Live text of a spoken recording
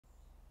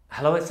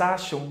Hello, it's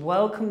Ash and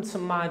welcome to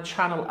my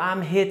channel.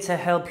 I'm here to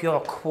help your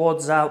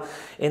quads out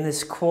in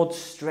this quad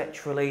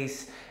stretch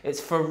release.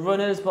 It's for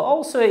runners, but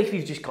also if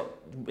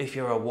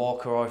you're a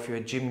walker or if you're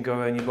a gym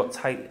goer and you've got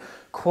tight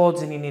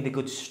quads and you need a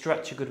good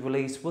stretch, a good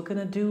release, we're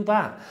gonna do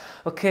that.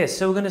 Okay,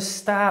 so we're gonna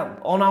start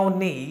on our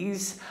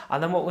knees,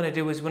 and then what we're gonna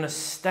do is we're gonna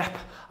step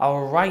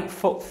our right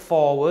foot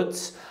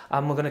forwards,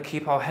 and we're gonna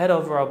keep our head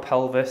over our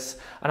pelvis,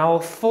 and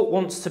our foot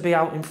wants to be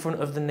out in front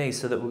of the knee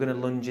so that we're gonna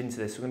lunge into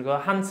this. We're gonna go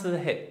hands to the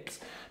hips.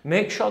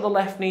 Make sure the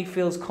left knee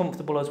feels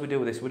comfortable as we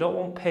do this. We don't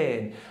want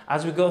pain.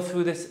 As we go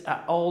through this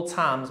at all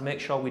times, make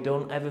sure we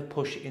don't ever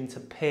push into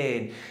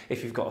pain.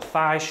 If you've got a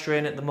thigh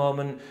strain at the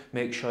moment,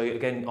 make sure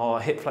or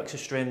a hip flexor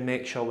strain,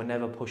 make sure we're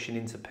never pushing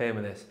into pain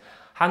with this.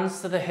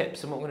 Hands to the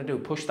hips, and what we're going to do,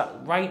 push that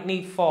right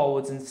knee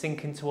forwards and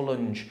sink into a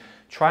lunge.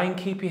 Try and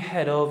keep your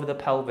head over the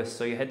pelvis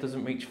so your head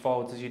doesn't reach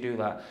forwards as you do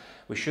that.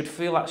 We should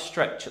feel that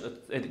stretch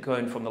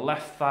going from the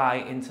left thigh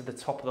into the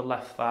top of the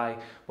left thigh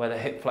where the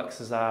hip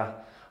flexors are.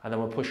 And then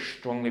we'll push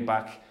strongly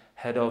back,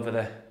 head over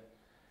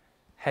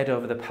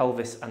the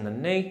pelvis and the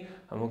knee,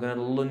 and we're going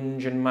to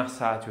lunge and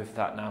massage with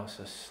that now.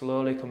 So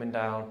slowly coming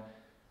down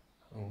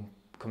and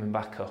coming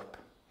back up.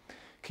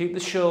 Keep the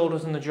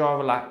shoulders and the jaw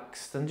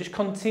relaxed, and just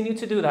continue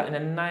to do that in a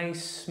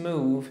nice,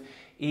 smooth,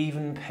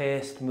 even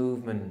paced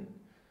movement.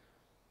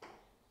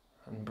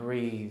 And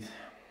breathe.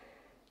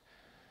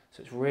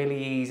 So it's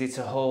really easy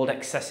to hold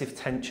excessive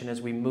tension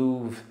as we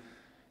move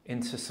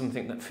into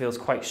something that feels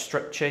quite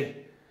stretchy.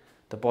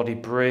 The body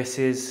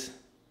braces,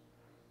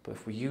 but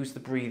if we use the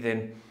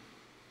breathing,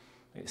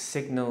 it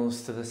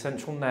signals to the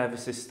central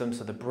nervous system,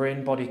 so the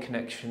brain-body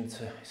connection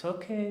to, it's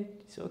okay,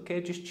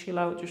 just chill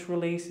out, just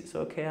release, it's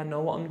okay, I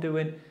know what I'm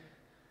doing,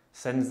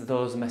 sends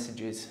those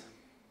messages.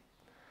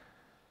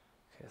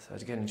 Okay, so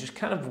again, just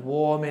kind of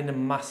warming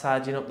and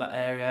massaging up that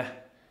area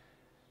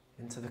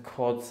into the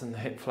quads and the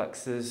hip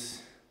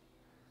flexors.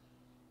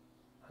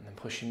 And then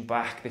pushing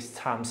back, this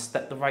time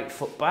step the right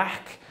foot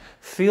back.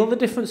 Feel the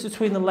difference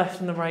between the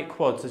left and the right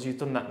quads as you've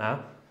done that now.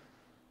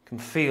 You can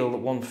feel that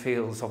one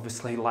feels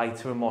obviously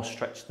lighter and more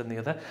stretched than the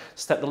other.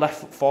 Step the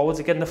left foot forwards.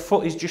 Again, the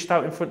foot is just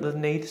out in front of the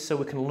knee so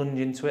we can lunge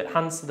into it.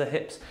 Hands to the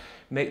hips.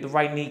 Make the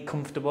right knee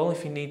comfortable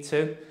if you need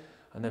to.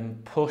 And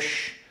then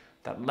push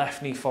that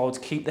left knee forwards.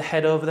 Keep the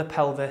head over the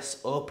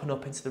pelvis. Open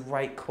up into the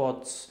right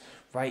quads,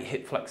 right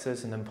hip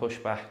flexors, and then push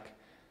back.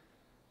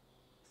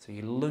 So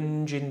you're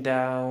lunging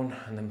down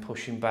and then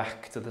pushing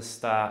back to the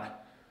start.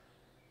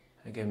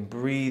 Again,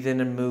 breathing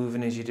and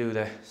moving as you do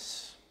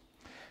this.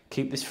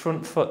 Keep this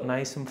front foot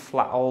nice and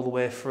flat all the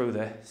way through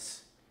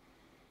this.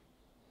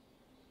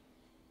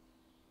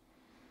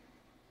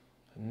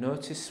 And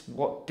notice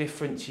what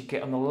difference you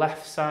get on the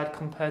left side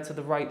compared to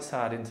the right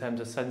side in terms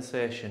of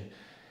sensation.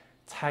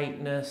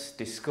 Tightness,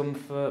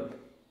 discomfort.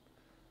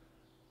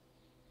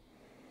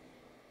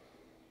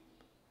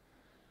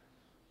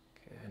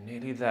 Okay,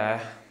 nearly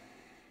there.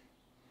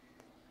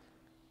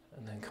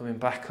 And then coming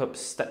back up,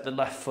 step the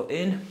left foot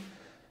in.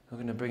 We're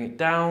going to bring it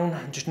down.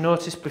 And just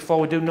notice, before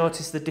we do,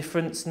 notice the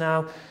difference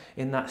now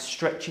in that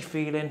stretchy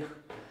feeling.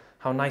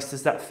 How nice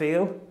does that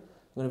feel?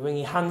 We're going to bring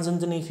your hands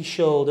underneath your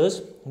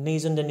shoulders,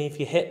 knees underneath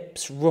your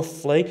hips,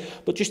 roughly.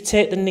 But just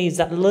take the knees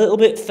that little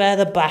bit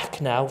further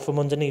back now from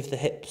underneath the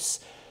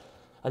hips.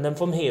 And then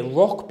from here,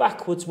 rock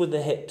backwards with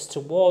the hips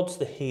towards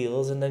the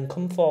heels, and then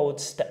come forward,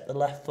 step the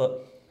left foot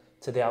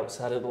to the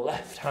outside of the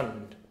left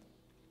hand.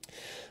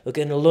 We're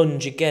going to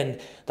lunge again,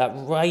 that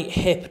right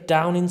hip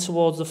down in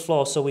towards the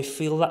floor so we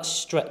feel that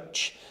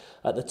stretch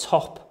at the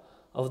top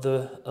of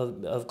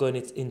going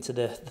into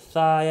the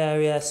thigh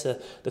area, so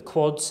the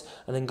quads,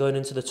 and then going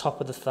into the top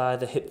of the thigh,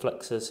 the hip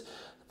flexors.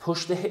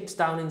 Push the hips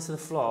down into the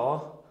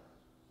floor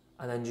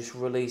and then just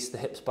release the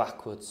hips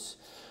backwards.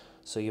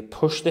 So you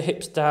push the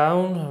hips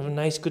down, have a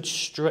nice good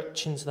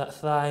stretch into that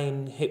thigh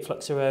and hip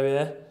flexor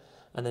area,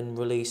 and then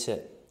release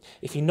it.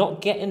 If you're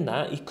not getting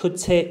that, you could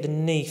take the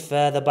knee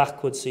further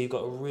backwards so you've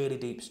got a really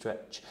deep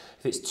stretch.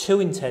 If it's too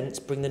intense,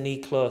 bring the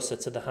knee closer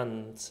to the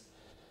hands.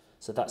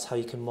 So that's how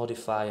you can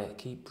modify it.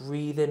 Keep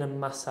breathing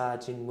and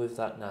massaging with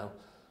that now.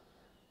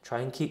 Try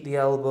and keep the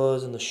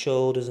elbows and the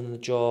shoulders and the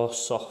jaw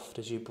soft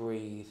as you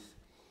breathe.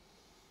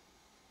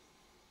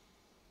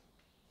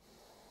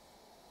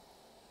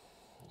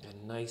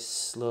 A nice,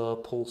 slow,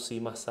 pulsy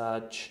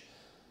massage.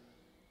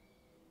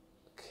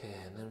 Okay,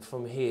 and then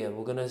from here,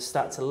 we're going to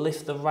start to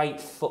lift the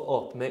right foot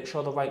up. Make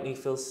sure the right knee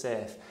feels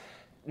safe.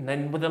 And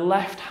then with the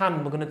left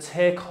hand, we're going to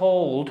take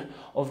hold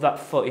of that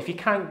foot. If you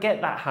can't get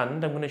that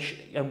hand,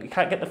 you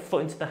can't get the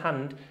foot into the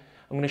hand,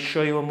 I'm going to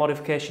show you a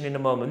modification in a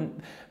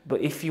moment.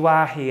 But if you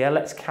are here,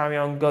 let's carry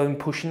on going,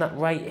 pushing that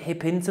right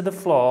hip into the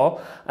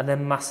floor and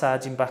then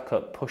massaging back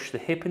up. Push the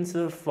hip into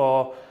the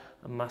floor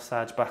and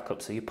massage back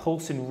up. So you're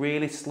pulsing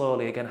really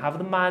slowly. Again, have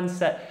the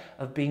mindset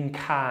of being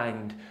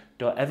kind.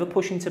 Don't ever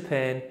push into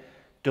pain.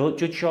 Don't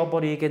judge your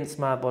body against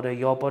my body.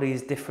 Your body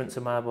is different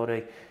to my body.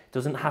 It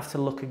doesn't have to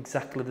look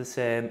exactly the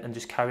same, and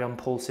just carry on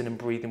pulsing and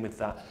breathing with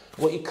that.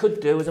 What you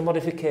could do as a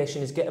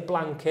modification is get a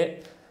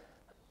blanket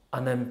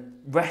and then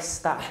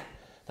rest that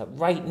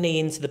right knee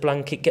into the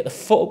blanket, get the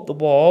foot up the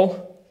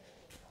wall,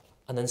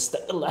 and then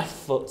step the left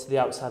foot to the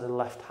outside of the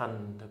left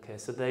hand. Okay,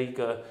 so there you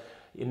go.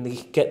 You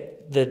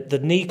get the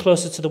knee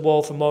closer to the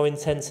wall for more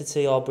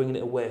intensity, or bringing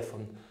it away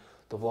from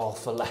the wall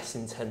for less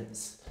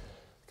intense.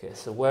 Okay,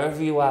 so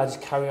wherever you are,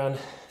 just carry on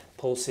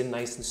pulsing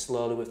nice and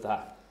slowly with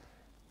that.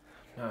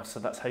 Now, so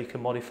that's how you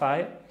can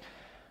modify it.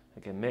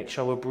 Again, make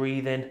sure we're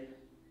breathing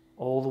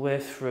all the way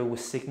through. We're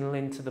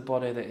signalling to the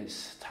body that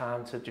it's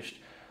time to just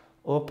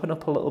open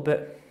up a little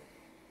bit.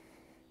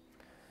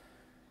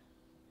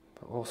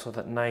 But also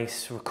that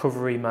nice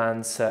recovery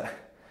mindset.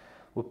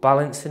 We're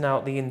balancing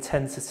out the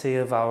intensity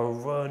of our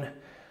run,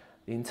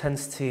 the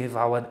intensity of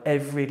our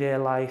everyday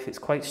life. It's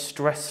quite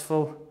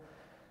stressful.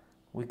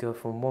 We go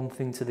from one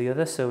thing to the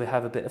other, so we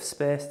have a bit of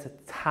space,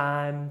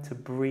 time to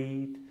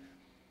breathe.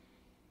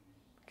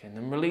 Okay, and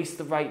then release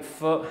the right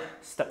foot,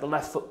 step the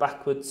left foot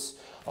backwards,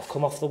 or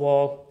come off the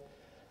wall.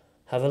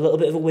 Have a little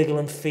bit of a wiggle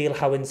and feel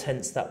how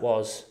intense that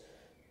was.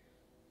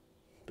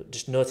 But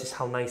just notice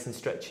how nice and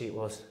stretchy it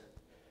was.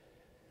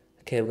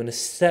 Okay, we're going to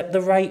step the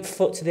right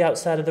foot to the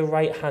outside of the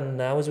right hand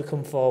now as we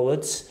come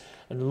forwards,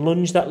 and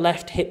lunge that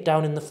left hip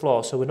down in the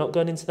floor. So we're not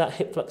going into that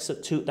hip flexor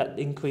that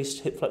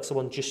increased hip flexor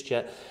one just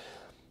yet.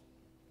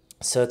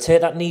 So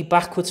take that knee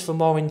backwards for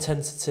more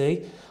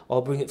intensity,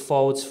 or bring it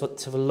forwards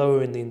to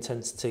lowering the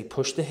intensity.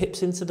 Push the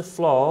hips into the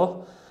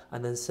floor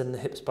and then send the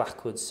hips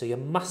backwards. So you're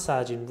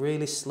massaging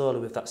really slowly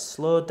with that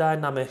slow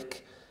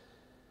dynamic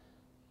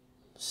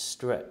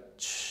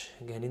stretch.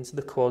 Again, into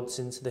the quads,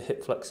 into the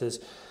hip flexors.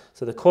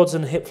 So the quads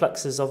and hip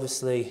flexors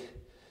obviously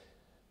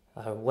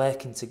are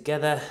working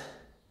together.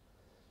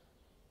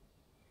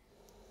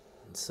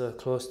 And so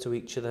close to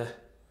each other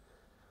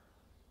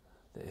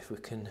that if we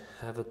can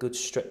have a good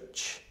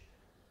stretch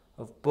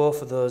of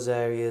both of those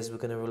areas, we're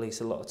going to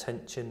release a lot of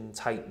tension and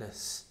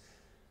tightness.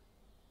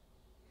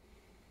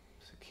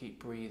 So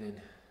keep breathing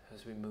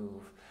as we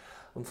move.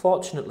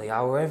 Unfortunately,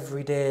 our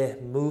everyday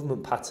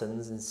movement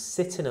patterns and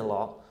sitting a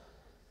lot,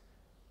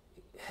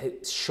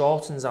 it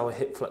shortens our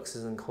hip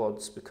flexors and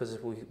quads because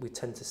we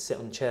tend to sit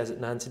on chairs at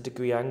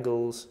 90-degree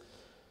angles.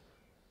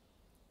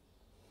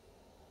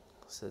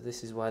 So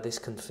this is why this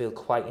can feel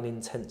quite an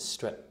intense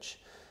stretch.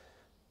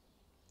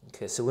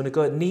 Okay, so we're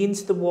going to go knee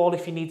into the wall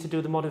if you need to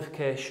do the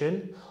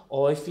modification,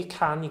 or if you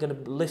can, you're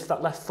going to lift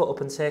that left foot up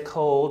and take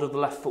hold of the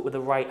left foot with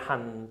the right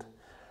hand.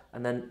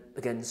 And then,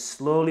 again,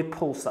 slowly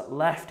pulse that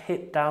left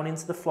hip down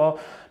into the floor.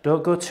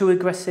 Don't go too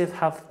aggressive,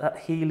 have that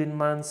healing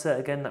mindset,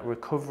 again, that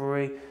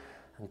recovery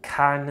and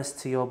kindness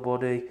to your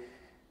body.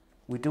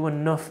 We do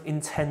enough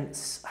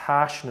intense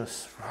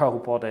harshness for our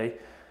body,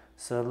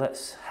 so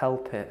let's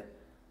help it.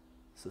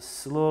 So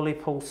slowly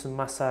pulse and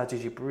massage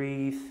as you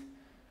breathe.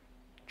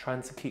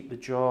 Trying to keep the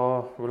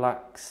jaw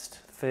relaxed,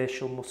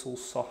 facial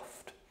muscles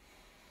soft.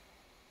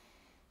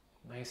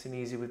 Nice and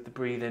easy with the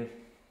breathing.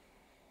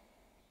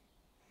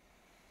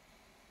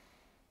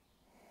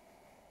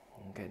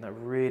 And getting that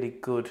really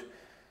good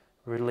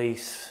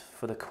release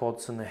for the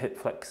quads and the hip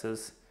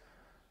flexors.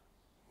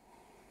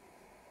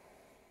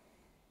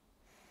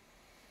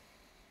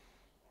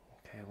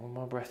 Okay, one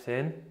more breath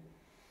in.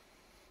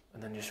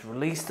 And then just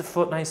release the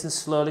foot nice and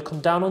slowly.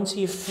 Come down onto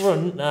your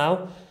front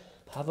now.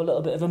 Have a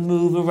little bit of a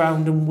move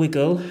around and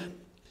wiggle.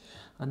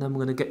 And then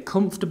we're going to get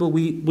comfortable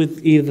with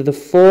either the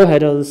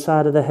forehead or the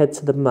side of the head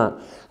to the mat.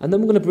 And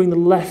then we're going to bring the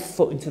left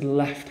foot into the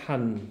left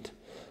hand.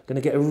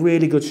 Going to get a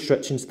really good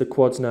stretch into the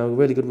quads now, a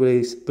really good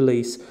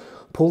release.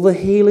 Pull the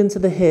heel into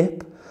the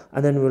hip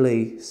and then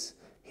release.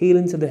 Heel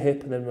into the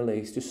hip and then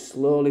release. Just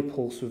slowly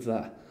pulse with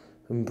that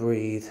and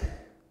breathe.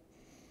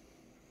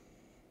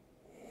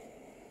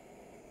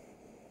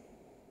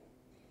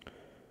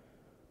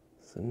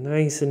 So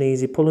nice and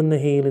easy, pulling the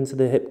heel into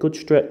the hip, good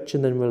stretch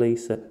and then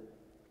release it.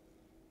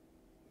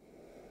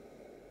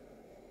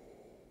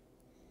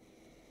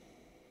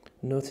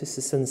 Notice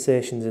the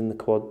sensations in the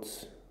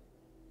quads.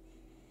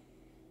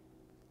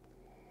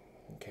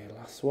 Okay,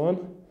 last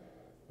one.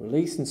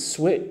 Release and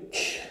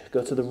switch.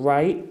 Go to the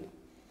right.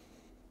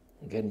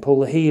 Again,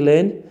 pull the heel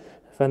in.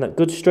 Find that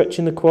good stretch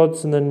in the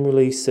quads and then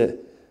release it.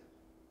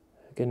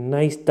 Again,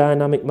 nice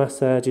dynamic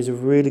massage is a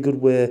really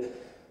good way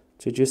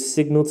to just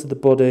signal to the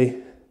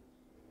body.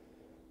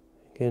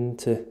 Again,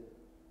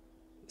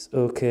 it's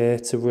okay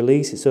to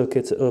release, it's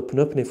okay to open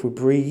up, and if we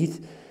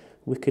breathe,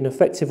 we can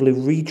effectively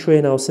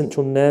retrain our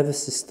central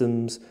nervous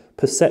system's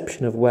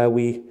perception of where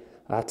we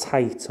are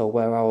tight or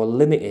where our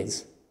limit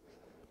is.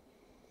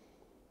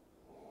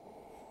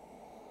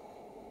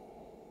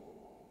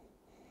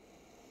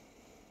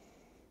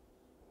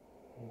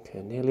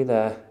 Okay, nearly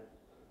there.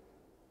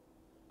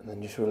 And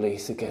then just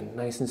release again,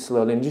 nice and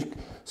slowly, and just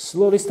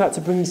slowly start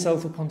to bring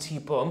yourself up onto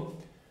your bum.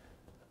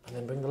 And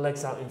then bring the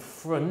legs out in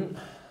front.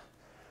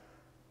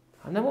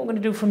 And then what we're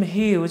going to do from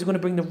here is we're going to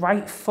bring the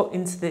right foot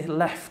into the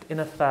left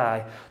inner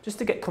thigh. Just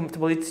to get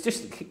comfortable,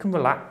 it can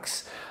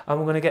relax. And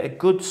we're going to get a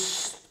good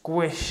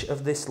squish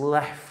of this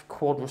left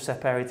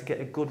quadricep area to get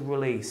a good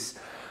release.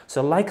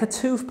 So like a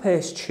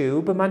toothpaste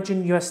tube,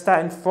 imagine you're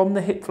starting from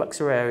the hip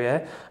flexor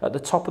area at the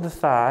top of the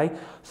thigh.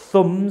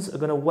 Thumbs are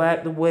going to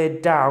work the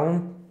way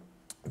down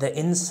the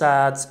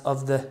insides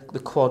of the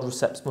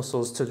quadriceps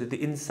muscles to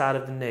the inside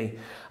of the knee.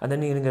 And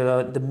then you're going to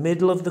go the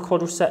middle of the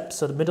quadriceps,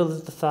 so the middle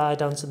of the thigh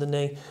down to the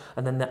knee,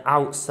 and then the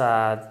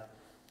outside.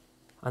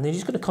 And then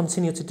you're just going to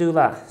continue to do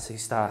that. So you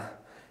start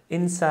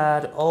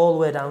inside, all the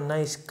way down,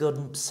 nice,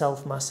 good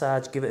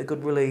self-massage, give it a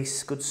good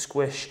release, good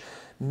squish,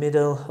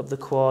 middle of the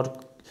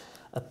quad.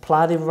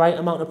 Apply the right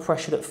amount of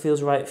pressure that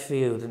feels right for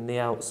you, then the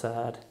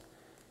outside.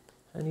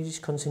 And you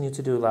just continue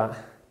to do that,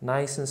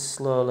 nice and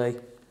slowly.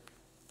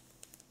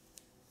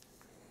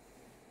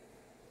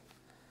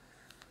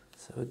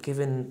 So we're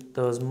giving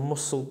those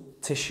muscle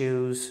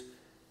tissues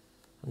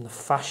and the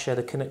fascia,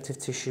 the connective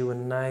tissue, a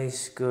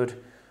nice,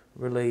 good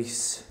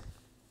release.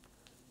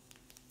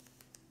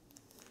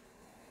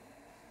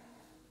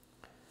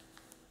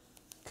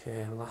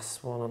 Okay,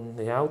 last one on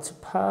the outer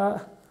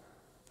part.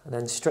 And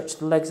then stretch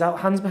the legs out,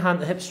 hands behind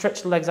the hips,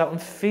 stretch the legs out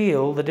and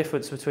feel the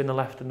difference between the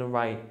left and the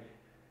right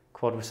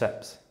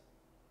quadriceps.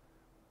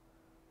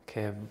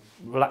 Okay,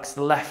 relax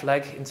the left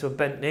leg into a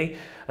bent knee,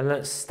 and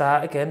let's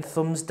start again.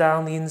 Thumbs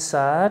down the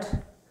inside.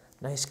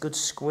 Nice good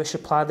squish,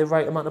 apply the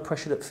right amount of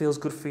pressure that feels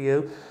good for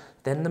you.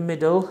 Then the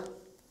middle,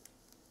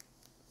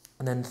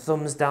 and then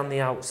thumbs down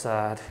the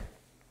outside.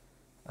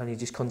 And you're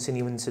just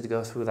continuing to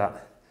go through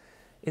that.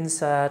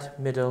 Inside,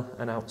 middle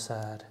and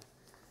outside.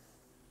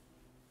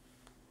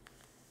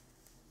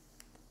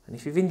 And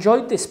if you've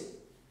enjoyed this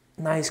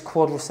nice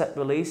quadricep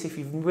release, if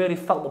you've really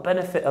felt the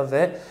benefit of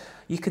it,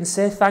 you can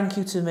say thank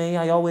you to me.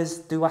 I always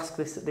do ask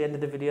this at the end of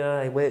the video.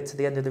 I wait to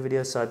the end of the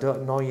video so I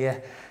don't annoy you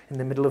in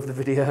the middle of the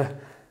video.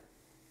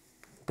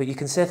 But you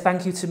can say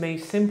thank you to me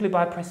simply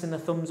by pressing the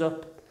thumbs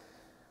up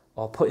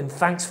or putting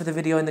thanks for the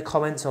video in the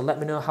comments, or let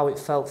me know how it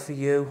felt for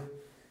you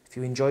if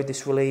you enjoyed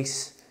this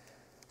release.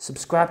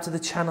 Subscribe to the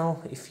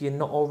channel if you're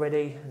not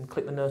already, and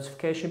click the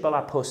notification bell.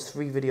 I post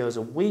 3 videos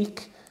a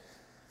week.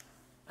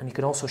 And you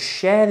can also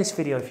share this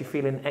video if you're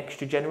feeling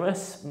extra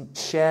generous.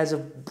 Shares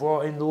have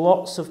brought in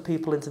lots of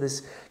people into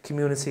this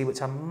community,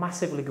 which I'm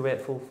massively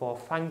grateful for.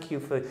 Thank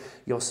you for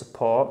your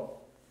support.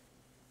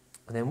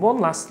 And then one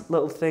last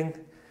little thing.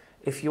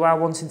 If you are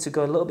wanting to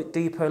go a little bit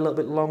deeper, a little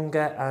bit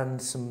longer, and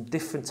some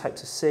different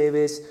types of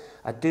series,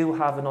 I do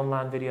have an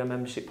online video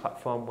membership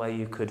platform where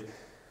you could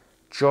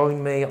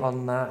join me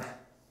on that.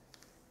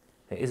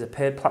 It is a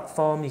paid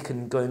platform. You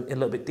can go in a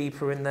little bit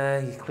deeper in there.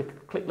 You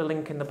click the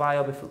link in the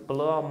bio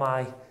below on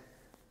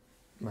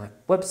my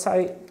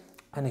website.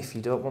 And if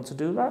you don't want to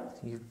do that,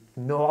 you've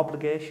no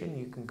obligation.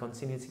 You can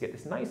continue to get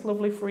this nice,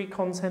 lovely free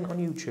content on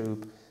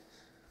YouTube.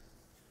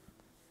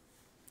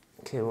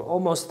 Okay, we're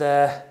almost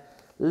there.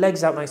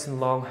 Legs out nice and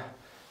long.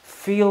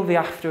 Feel the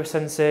after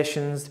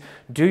sensations.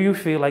 Do you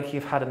feel like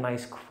you've had a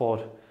nice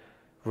quad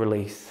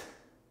release?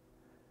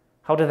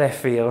 How do they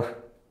feel?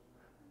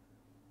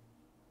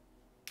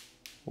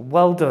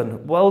 Well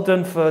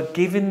done for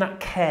giving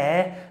that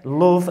care,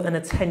 love and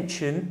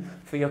attention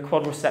for your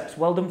quadriceps.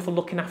 Well done for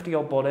looking after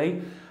your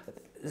body.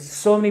 There's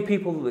so many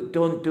people that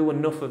don't do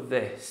enough of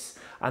this,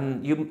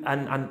 and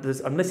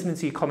I'm listening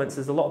to your comments.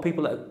 There's a lot of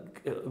people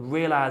that are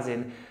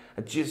realising,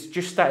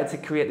 just started to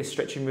create this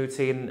stretching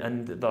routine,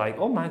 and they're like,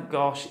 oh my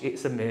gosh,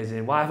 it's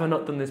amazing. Why have I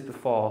not done this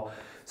before?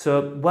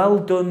 So well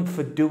done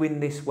for doing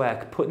this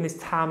work, putting this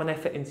time and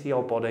effort into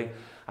your body,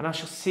 and I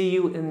shall see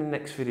you in the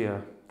next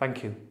video.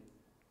 Thank you.